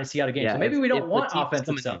you're trying to see out a game. So maybe we don't want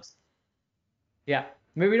offensive subs. Yeah,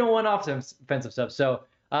 maybe we don't want offensive subs. So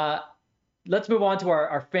let's move on to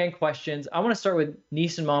our fan questions. I want to start with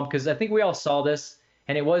Neeson Mom, because I think we all saw this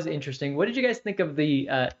and it was interesting. What did you guys think of the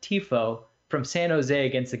tifo from San Jose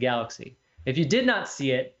against the Galaxy? If you did not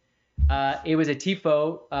see it, it was a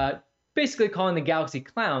tifo basically calling the Galaxy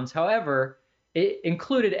clowns. However, it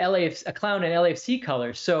included a clown in LAFC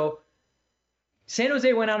colors. So San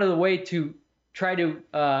Jose went out of the way to try to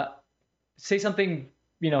say something,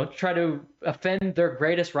 try to offend their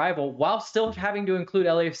greatest rival while still having to include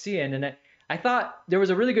LAFC in. And I thought there was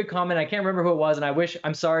a really good comment. I can't remember who it was, and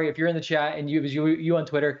I'm sorry if you're in the chat and you on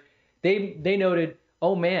Twitter. They noted,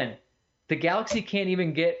 oh man, the Galaxy can't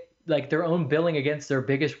even get like their own billing against their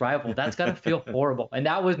biggest rival. That's got to feel horrible. And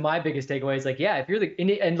that was my biggest takeaway. It's like, yeah, if you're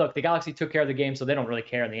and look, the Galaxy took care of the game, so they don't really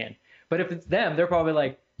care in the end. But if it's them, they're probably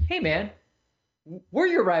like, hey man, we're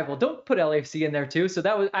your rival. Don't put LAFC in there too. So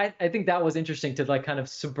that was, I think that was interesting to like kind of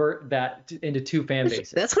subvert that into 2 fan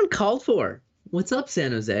bases. That's uncalled for. What's up,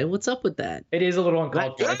 San Jose? What's up with that? It is a little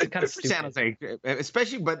uncalled for. It's kind of stupid. San Jose,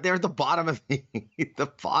 especially, but they're at the bottom of the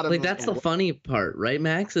bottom. Like that's the funny part, right,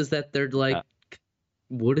 Max? Is that they're like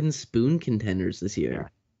wooden spoon contenders this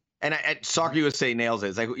year. And Soccer USA nails it.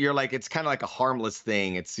 It's like it's kind of like a harmless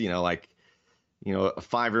thing. It's a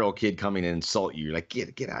 5-year-old kid coming to insult you. You're like,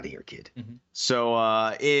 get out of here, kid.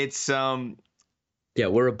 So it's yeah,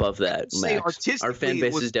 we're above that, Max. Our fan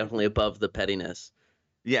base is definitely above the pettiness.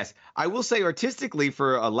 Yes, I will say artistically,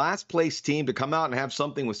 for a last place team to come out and have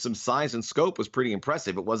something with some size and scope was pretty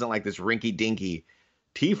impressive. It wasn't like this rinky dinky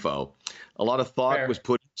tifo. A lot of thought Fair. was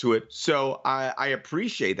put into it. So I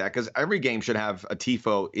appreciate that, because every game should have a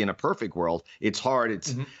tifo in a perfect world. It's hard.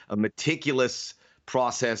 It's a meticulous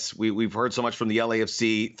process. We've heard so much from the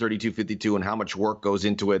LAFC 3252 and how much work goes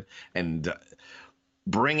into it, and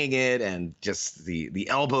bringing it, and just the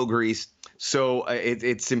elbow grease. So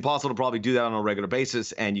it's impossible to probably do that on a regular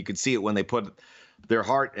basis. And you can see it when they put their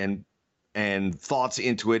heart and thoughts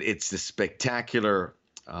into it. It's this spectacular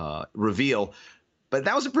reveal. But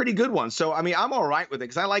that was a pretty good one. So, I mean, I'm all right with it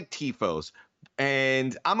because I like tifos.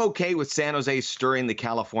 And I'm okay with San Jose stirring the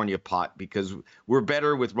California pot because we're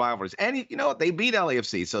better with rivalries. And, you know what? They beat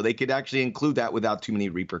LAFC, so they could actually include that without too many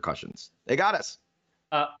repercussions. They got us.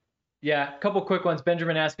 Yeah, a couple quick ones.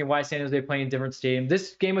 Benjamin asking why San Jose playing in different stadium.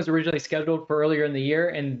 This game was originally scheduled for earlier in the year,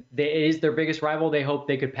 and it is their biggest rival. They hope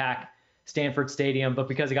they could pack Stanford Stadium, but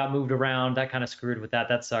because it got moved around, that kind of screwed with that.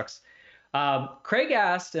 That sucks. Craig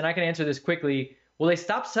asked, and I can answer this quickly, will they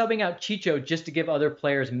stop subbing out Chicho just to give other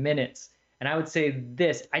players minutes? And I would say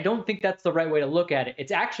this, I don't think that's the right way to look at it.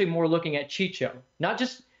 It's actually more looking at Chicho. Not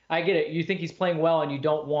just, I get it, you think he's playing well and you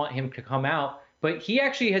don't want him to come out, but he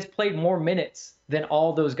actually has played more minutes than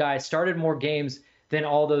all those guys, started more games than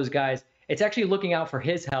all those guys. It's actually looking out for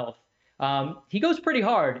his health. He goes pretty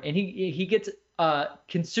hard, and he gets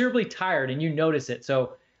considerably tired, and you notice it.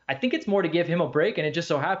 So I think it's more to give him a break, and it just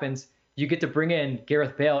so happens you get to bring in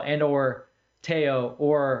Gareth Bale and or Teo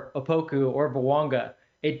or Opoku or Bwanga.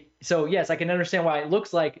 So yes, I can understand why it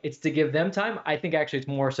looks like it's to give them time. I think actually it's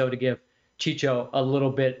more so to give Chicho a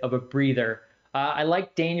little bit of a breather. I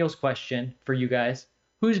like Daniel's question for you guys.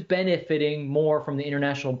 Who's benefiting more from the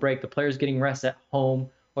international break? The players getting rest at home,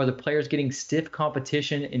 or the players getting stiff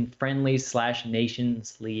competition in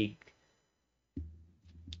friendlies/Nations League?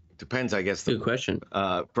 Depends, I guess. Good question.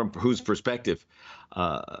 From whose perspective?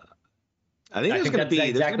 I think there's going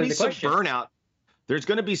to be some burnout. There's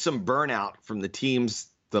going to be some burnout from the teams,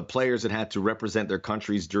 the players that had to represent their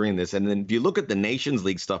countries during this. And then if you look at the Nations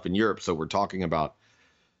League stuff in Europe, so we're talking about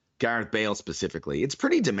Gareth Bale specifically, it's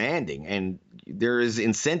pretty demanding, and there is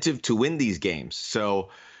incentive to win these games. So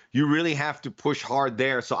you really have to push hard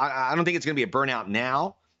there. So I don't think it's going to be a burnout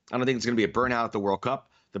now. I don't think it's going to be a burnout at the World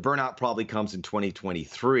Cup. The burnout probably comes in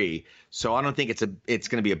 2023. So I don't think it's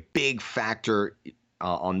going to be a big factor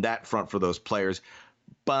on that front for those players.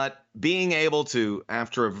 But being able to,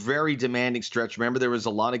 after a very demanding stretch, remember there was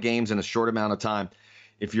a lot of games in a short amount of time.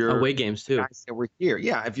 If you're away games too, guys that were here,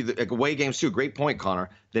 yeah. If you like away games too, great point,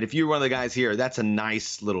 Connor. That if you're one of the guys here, that's a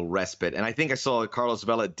nice little respite. And I think I saw Carlos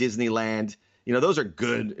Vela at Disneyland. You know, those are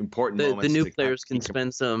good, important moments. The new players can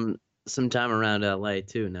spend some time around LA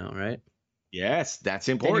too now, right? Yes, that's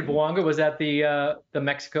important. Danny Bwanga was at the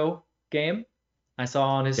Mexico game. I saw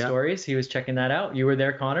on his stories. He was checking that out. You were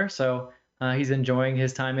there, Connor. So he's enjoying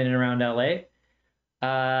his time in and around LA.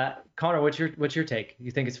 Connor, what's your take?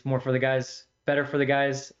 You think it's more for the guys? Better for the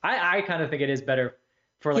guys? I kind of think it is better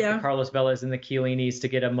for the Carlos Velas and the Chiellinis to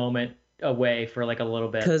get a moment away for like a little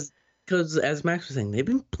bit. Because as Max was saying, they've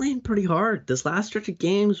been playing pretty hard. This last stretch of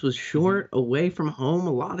games was short, away from home,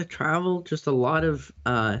 a lot of travel, just a lot of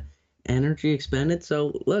energy expended.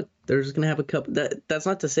 So look, they're just gonna have a couple. That's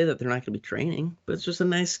not to say that they're not gonna be training, but it's just a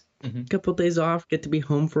nice couple of days off, get to be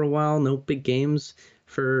home for a while, no big games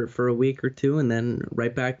for a week or two, and then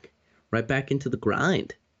right back into the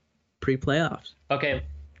grind. Pre-playoffs. Okay,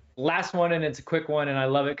 last one, and it's a quick one, and I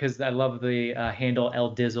love it because I love the handle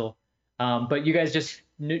El Dizzle. But you guys just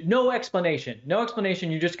no explanation.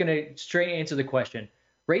 You're just gonna straight answer the question.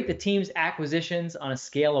 Rate the team's acquisitions on a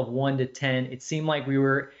scale of 1 to 10. It seemed like we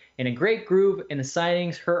were in a great groove, and the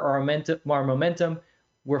signings hurt our momentum.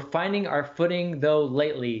 We're finding our footing though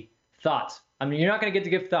lately. Thoughts? I mean, you're not gonna get to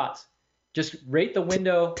give thoughts. Just rate the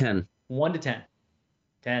window. 10. 1 to 10.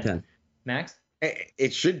 10. Max?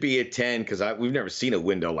 It should be a 10 because we've never seen a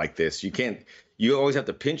window like this. You always have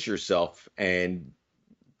to pinch yourself, and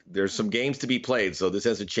there's some games to be played. So this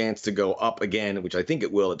has a chance to go up again, which I think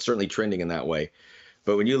it will. It's certainly trending in that way.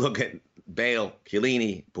 But when you look at Bale,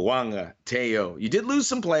 Chiellini, Bwanga, Teo, you did lose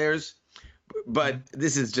some players, but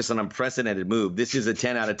this is just an unprecedented move. This is a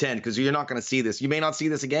 10 out of 10 because you're not going to see this. You may not see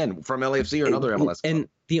this again from LAFC or another MLS club. And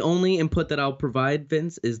the only input that I'll provide,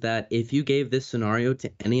 Vince, is that if you gave this scenario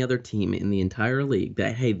to any other team in the entire league,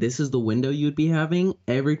 that, hey, this is the window you'd be having,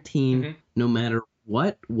 every team, no matter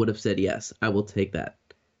what, would have said, yes, I will take that.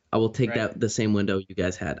 I will take the same window you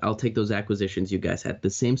guys had. I'll take those acquisitions you guys had. The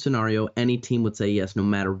same scenario, any team would say yes, no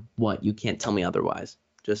matter what. You can't tell me otherwise.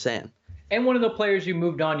 Just saying. And one of the players you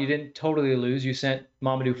moved on, you didn't totally lose. You sent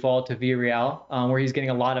Mamadou Fall to Villarreal, where he's getting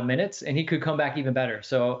a lot of minutes, and he could come back even better.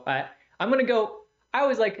 So I'm going to go. I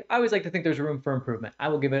always like to think there's room for improvement. I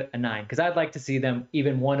will give it a 9 because I'd like to see them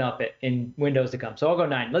even one up it in windows to come. So I'll go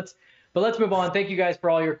 9. Let's move on. Thank you guys for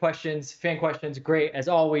all your questions, fan questions. Great as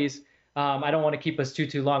always. I don't want to keep us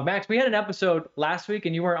too long. Max, we had an episode last week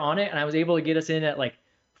and you weren't on it, and I was able to get us in at like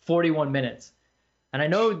 41 minutes. And I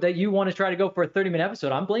know that you want to try to go for a 30-minute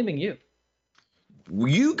episode. I'm blaming you.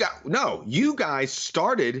 You guys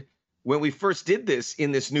started when we first did this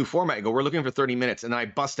in this new format. You go, we're looking for 30 minutes, and then I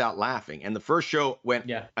bust out laughing. And the first show went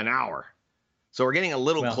an hour. So we're getting a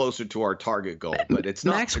little closer to our target goal, but it's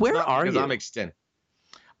not. Max, where are you? I'm extending.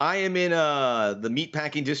 I am in the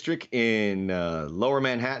meatpacking district in Lower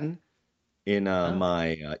Manhattan, in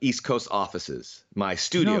my East Coast offices, my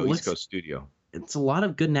studio, East Coast studio. It's a lot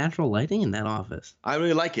of good natural lighting in that office. I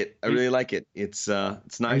really like it. It's nice.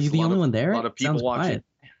 Are you the only one there? A lot of people watching. Quiet.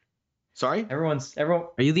 Sorry? Everyone.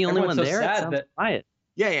 Are you the only one so there? Sad it sounds that, quiet.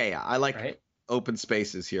 Yeah. I like open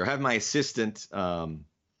spaces here. I have my assistant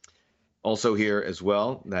also here as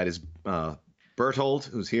well. That is Berthold,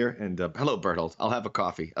 who's here. And hello, Berthold. I'll have a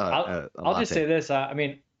coffee. I'll just say this.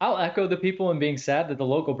 I'll echo the people in being sad that the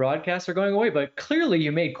local broadcasts are going away, but clearly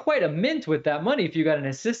you made quite a mint with that money if you got an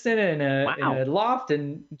assistant and a loft,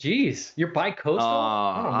 and geez, you're bi-coastal?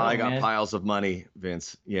 I got piles of money,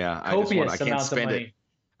 Vince. Yeah, I can't spend it.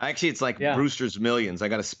 Actually, it's like Brewster's Millions. I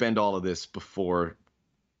got to spend all of this before.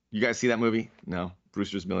 You guys see that movie? No?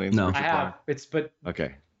 Brewster's Millions? No. I have.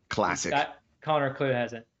 Okay. Classic. Connor clearly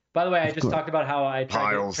hasn't. By the way, I just talked about how I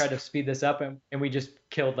tried to speed this up, and we just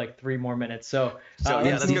killed like 3 more minutes. So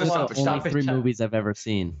let's get only 3 movies I've ever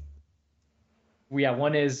seen. Yeah,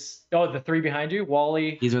 one is the 3 behind you,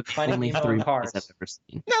 Wall-E. These are the only 3 movies I've ever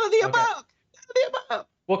seen. None of the above. None of the above.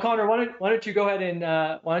 Well, Connor, why don't you go ahead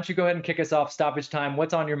and kick us off? Stoppage time.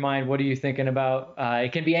 What's on your mind? What are you thinking about?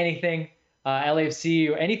 It can be anything,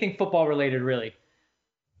 LAFC or anything football related, really.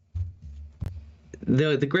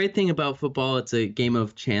 The great thing about football, it's a game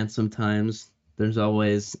of chance sometimes. There's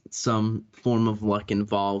always some form of luck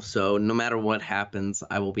involved. So no matter what happens,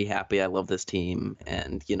 I will be happy. I love this team.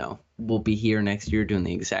 And, we'll be here next year doing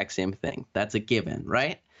the exact same thing. That's a given,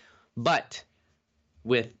 right? But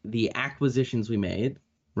with the acquisitions we made,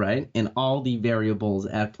 right, and all the variables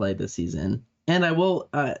at play this season, and I will,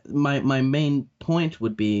 my main point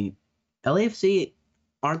would be LAFC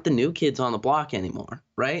aren't the new kids on the block anymore,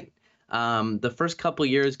 right? The first couple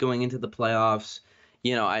years going into the playoffs,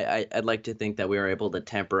 I'd like to think that we were able to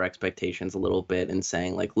temper expectations a little bit and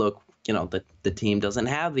saying like, look, the team doesn't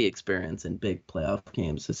have the experience in big playoff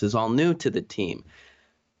games. This is all new to the team.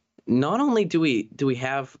 Not only do we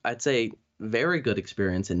have, I'd say, very good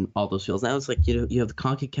experience in all those fields. Now it's like, you have the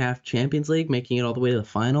CONCACAF Champions League making it all the way to the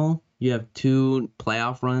final. You have 2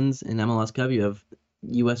 playoff runs in MLS Cup. You have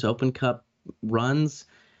US Open Cup runs.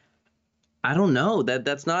 I don't know.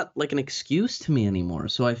 That's not like an excuse to me anymore.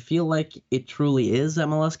 So I feel like it truly is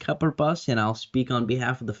MLS Cup or bust, and I'll speak on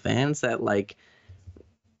behalf of the fans that like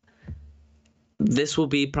this will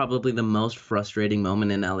be probably the most frustrating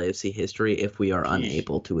moment in LAFC history if we are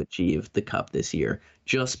unable to achieve the cup this year,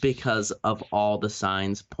 just because of all the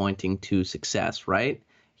signs pointing to success, right?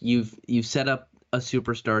 You've set up a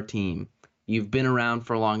superstar team. You've been around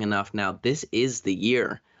for long enough now. This is the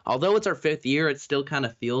year. Although it's our 5th year, it still kind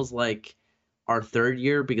of feels like our 3rd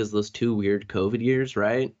year because of those 2 weird COVID years,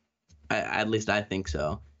 right? At least I think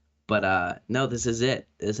so. But no, this is it.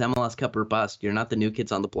 This MLS Cup or bust. You're not the new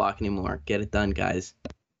kids on the block anymore. Get it done, guys.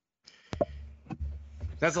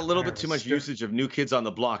 That's a little bit too much usage of new kids on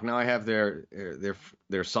the block. Now I have their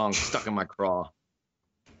song stuck in my craw.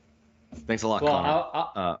 Thanks a lot,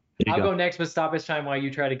 Connor. I'll go next with stoppage time while you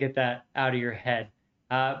try to get that out of your head.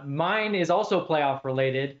 Mine is also playoff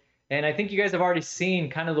related. And I think you guys have already seen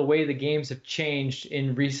kind of the way the games have changed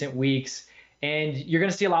in recent weeks. And you're going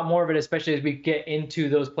to see a lot more of it, especially as we get into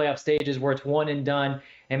those playoff stages where it's one and done.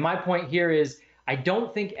 And my point here is I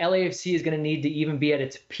don't think LAFC is going to need to even be at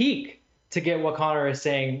its peak to get what Connor is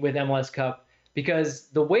saying with MLS Cup. Because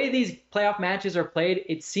the way these playoff matches are played,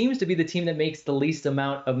 it seems to be the team that makes the least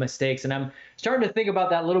amount of mistakes. And I'm starting to think about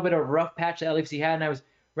that little bit of rough patch that LAFC had. And I was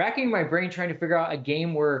racking my brain trying to figure out a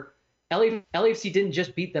game where LAFC didn't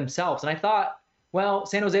just beat themselves. And I thought, well,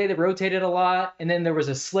 San Jose, they rotated a lot, and then there was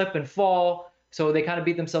a slip and fall, so they kind of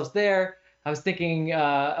beat themselves there. I was thinking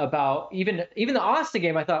about even the Austin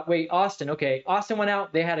game. I thought, wait, Austin went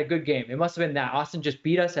out, they had a good game. It must have been that. Austin just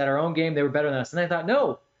beat us at our own game. They were better than us. And I thought,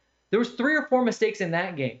 no, there was 3 or 4 mistakes in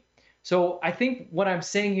that game. So I think what I'm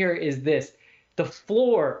saying here is this. The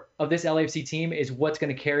floor of this LAFC team is what's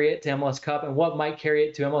going to carry it to MLS Cup and what might carry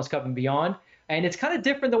it to MLS Cup and beyond. And it's kind of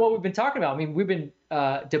different than what we've been talking about. I mean, we've been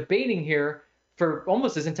debating here for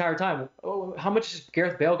almost this entire time, oh, how much is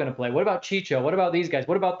Gareth Bale going to play? What about Chicho? What about these guys?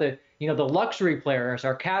 What about the luxury players,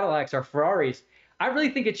 our Cadillacs, our Ferraris? I really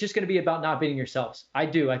think it's just going to be about not beating yourselves. I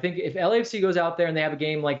do. I think if LAFC goes out there and they have a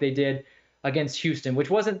game like they did against Houston, which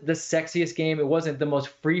wasn't the sexiest game, it wasn't the most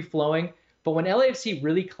free-flowing, but when LAFC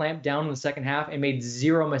really clamped down in the second half and made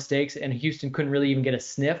zero mistakes and Houston couldn't really even get a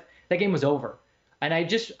sniff, that game was over. And I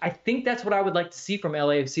think that's what I would like to see from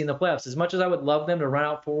LAFC in the playoffs. As much as I would love them to run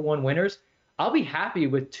out 4-1 winners, I'll be happy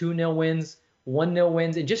with 2-0 wins, 1-0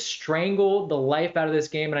 wins, and just strangle the life out of this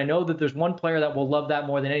game. And I know that there's one player that will love that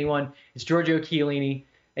more than anyone. It's Giorgio Chiellini.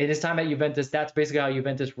 In his time at Juventus, that's basically how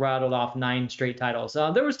Juventus rattled off 9 straight titles.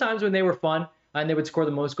 There was times when they were fun and they would score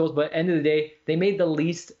the most goals, but at the end of the day, they made the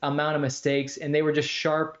least amount of mistakes and they were just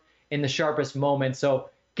sharp in the sharpest moments.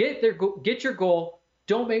 So get your goal.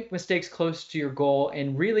 Don't make mistakes close to your goal.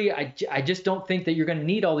 And really, I just don't think that you're going to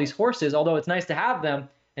need all these horses, although it's nice to have them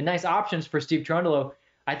and nice options for Steve Cherundolo.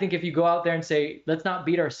 I think if you go out there and say, let's not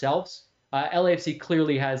beat ourselves, LAFC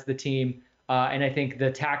clearly has the team. And I think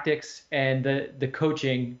the tactics and the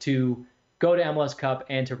coaching to go to MLS Cup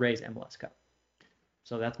and to raise MLS Cup.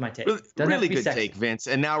 So that's my take. Really good take, Vince.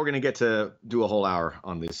 And now we're going to get to do a whole hour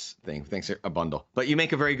on this thing. Thanks, a bundle. But you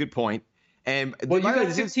make a very good point. And well, you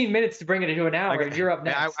got 15 minutes to bring it into an hour. You're up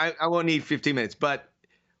next. I won't need 15 minutes, but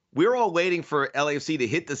we're all waiting for LAFC to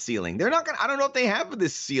hit the ceiling. They're not going to, I don't know if they have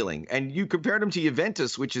this ceiling. And you compared them to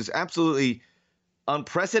Juventus, which is absolutely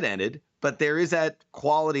unprecedented, but there is that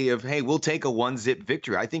quality of, hey, we'll take a 1-zip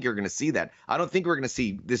victory. I think you're going to see that. I don't think we're going to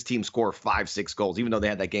see this team score 5-6 goals, even though they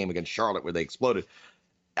had that game against Charlotte where they exploded.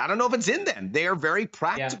 I don't know if it's in them. They are very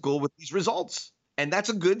practical with these results, and that's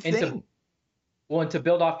a good thing. And to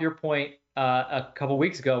build off your point a couple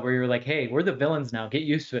weeks ago where you were like, hey, we're the villains now. Get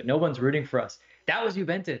used to it. No one's rooting for us. That was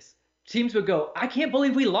Juventus. Teams would go, I can't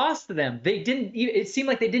believe we lost to them. It seemed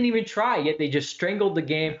like they didn't even try, yet they just strangled the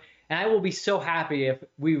game. And I will be so happy if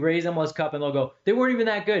we raise MLS Cup and they'll go, they weren't even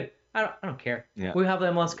that good. I don't care. Yeah. We have the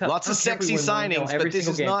MLS Cup. Lots of sexy signings, but this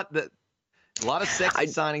is not a lot of sexy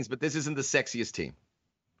signings, but this isn't the sexiest team.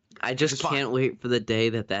 I just can't wait for the day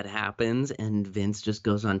that happens and Vince just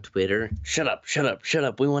goes on Twitter. Shut up.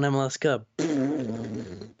 We won MLS Cup.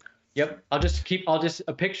 Yep. I'll just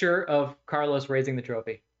a picture of Carlos raising the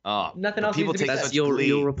trophy. Oh, nothing else needs to be said.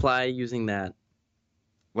 You'll reply using that.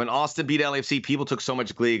 When Austin beat LAFC, people took so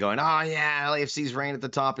much glee going, oh, yeah, LAFC's reign at the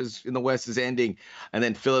top in the West is ending. And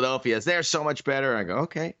then Philadelphia's, they're so much better. I go,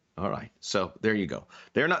 okay, all right. So there you go.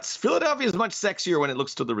 Philadelphia is much sexier when it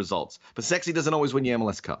looks to the results. But sexy doesn't always win you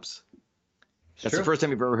MLS Cups. That's the first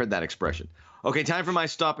time you've ever heard that expression. Okay, time for my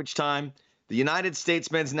stoppage time. The United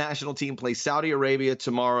States men's national team plays Saudi Arabia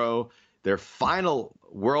tomorrow, their final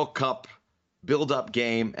World Cup build-up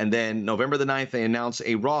game. And then November the 9th, they announce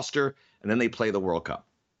a roster, and then they play the World Cup.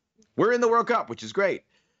 We're in the World Cup, which is great.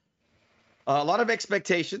 A lot of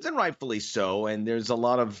expectations, and rightfully so. And there's a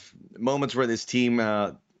lot of moments where this team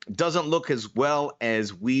doesn't look as well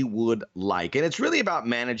as we would like. And it's really about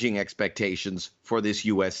managing expectations for this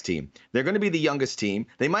U.S. team. They're going to be the youngest team.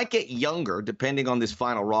 They might get younger depending on this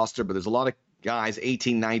final roster, but there's a lot of guys,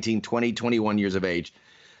 18, 19, 20, 21 years of age,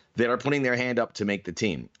 that are putting their hand up to make the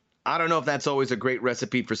team. I don't know if that's always a great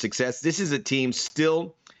recipe for success. This is a team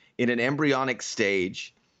still in an embryonic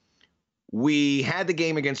stage. We had the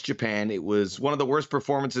game against Japan. It was one of the worst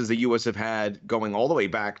performances the U.S. have had going all the way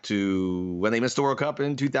back to when they missed the World Cup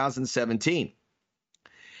in 2017.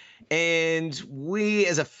 And we,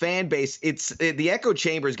 as a fan base, the echo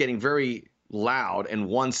chamber is getting very loud and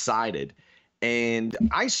one-sided. And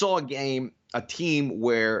I saw a team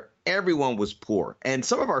where everyone was poor, and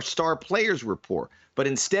some of our star players were poor. But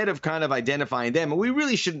instead of kind of identifying them, and we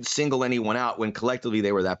really shouldn't single anyone out when collectively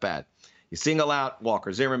they were that bad. You single out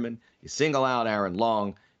Walker Zimmerman, you single out Aaron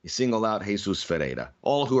Long, you single out Jesus Ferreira,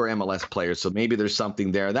 all who are MLS players. So maybe there's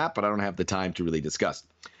something there but I don't have the time to really discuss.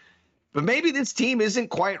 But maybe this team isn't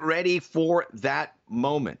quite ready for that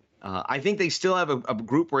moment. I think they still have a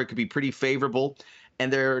group where it could be pretty favorable,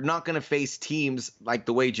 and they're not going to face teams like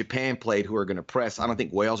the way Japan played who are going to press. I don't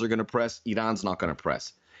think Wales are going to press. Iran's not going to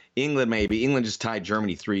press. England maybe. England just tied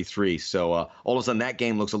Germany 3-3. So all of a sudden that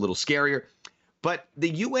game looks a little scarier. But the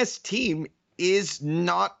U.S. team is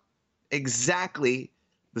not exactly,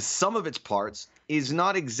 the sum of its parts is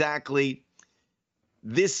not exactly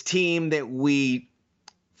this team that we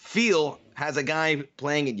feel has a guy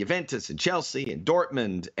playing at Juventus and Chelsea and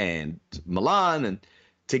Dortmund and Milan. And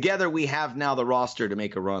together we have now the roster to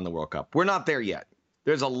make a run in the World Cup. We're not there yet.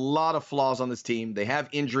 There's a lot of flaws on this team. They have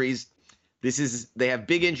injuries. They have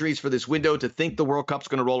big injuries for this window. To think the World Cup's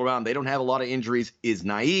going to roll around, they don't have a lot of injuries, is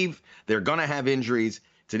naive. They're going to have injuries.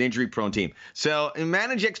 It's an injury-prone team. So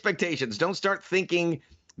manage expectations. Don't start thinking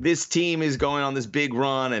this team is going on this big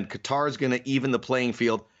run and Qatar is going to even the playing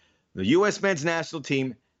field. The U.S. men's national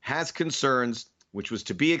team has concerns, which was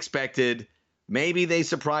to be expected. Maybe they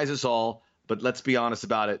surprise us all, but let's be honest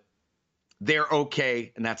about it. They're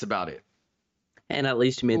okay, and that's about it. And at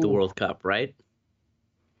least you made the World Cup, right?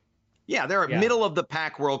 Yeah, they're a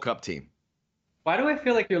middle-of-the-pack World Cup team. Why do I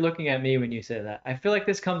feel like you're looking at me when you say that? I feel like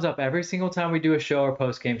this comes up every single time we do a show or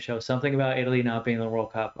post-game show, something about Italy not being in the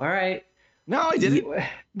World Cup. All right. No, I didn't.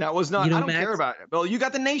 That was not. You know, I don't Max, care about it. Well, you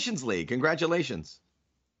got the Nations League. Congratulations.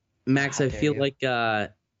 Max, I feel like a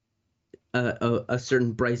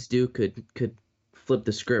certain Bryce Duke could flip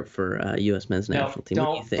the script for U.S. men's national team.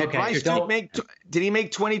 What do you think? Did Bryce Duke did he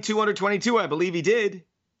make 22 under 22? I believe he did.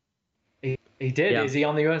 He did. Yeah. Is he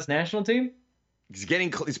on the U.S. national team?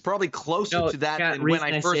 He's probably closer to that than when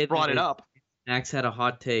I first brought it up. Max had a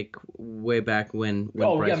hot take way back when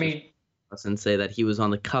Bryce was and say that he was on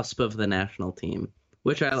the cusp of the national team,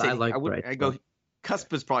 which I like. I go,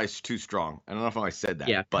 cusp is probably too strong. I don't know if I said that.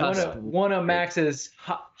 Yeah, but one of Max's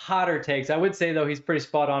hotter takes. I would say though he's pretty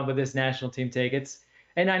spot on with this national team take.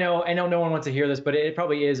 And I know no one wants to hear this, but it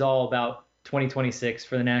probably is all about 2026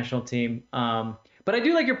 for the national team. But I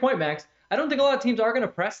do like your point, Max. I don't think a lot of teams are going to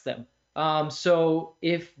press them. So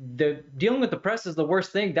if the dealing with the press is the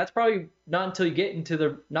worst thing, that's probably not until you get into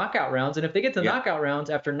the knockout rounds. And if they get to the knockout rounds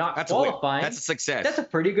after not qualifying, that's a success. That's a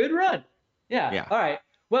pretty good run. Yeah. All right.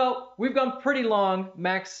 Well, we've gone pretty long.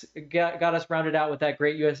 Max got us rounded out with that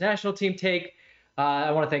great U.S. national team take.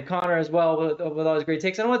 I want to thank Connor as well with all his great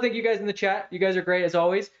takes. I want to thank you guys in the chat. You guys are great as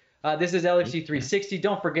always. This is LFC 360.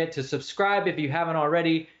 Don't forget to subscribe if you haven't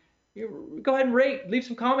already. Go ahead and rate, leave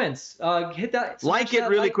some comments. Hit that. Like it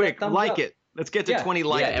really quick. Like it. Let's get to 20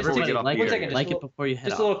 likes before we get off the air. Like it before you head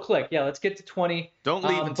off. Just a little click. Yeah, let's get to 20. Don't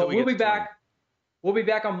leave until we get to 20. We'll be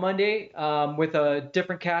back on Monday with a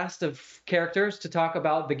different cast of characters to talk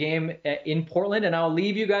about the game in Portland. And I'll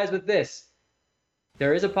leave you guys with this.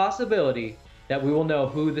 There is a possibility that we will know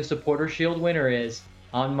who the Supporter Shield winner is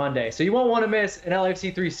on Monday. So you won't want to miss an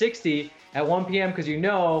LFC 360 at 1 p.m. because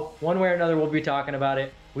one way or another we'll be talking about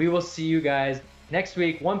it. We will see you guys next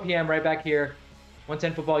week, 1 p.m. right back here,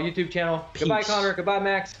 110 Football YouTube channel. Peace. Goodbye, Connor. Goodbye,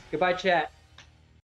 Max. Goodbye, chat.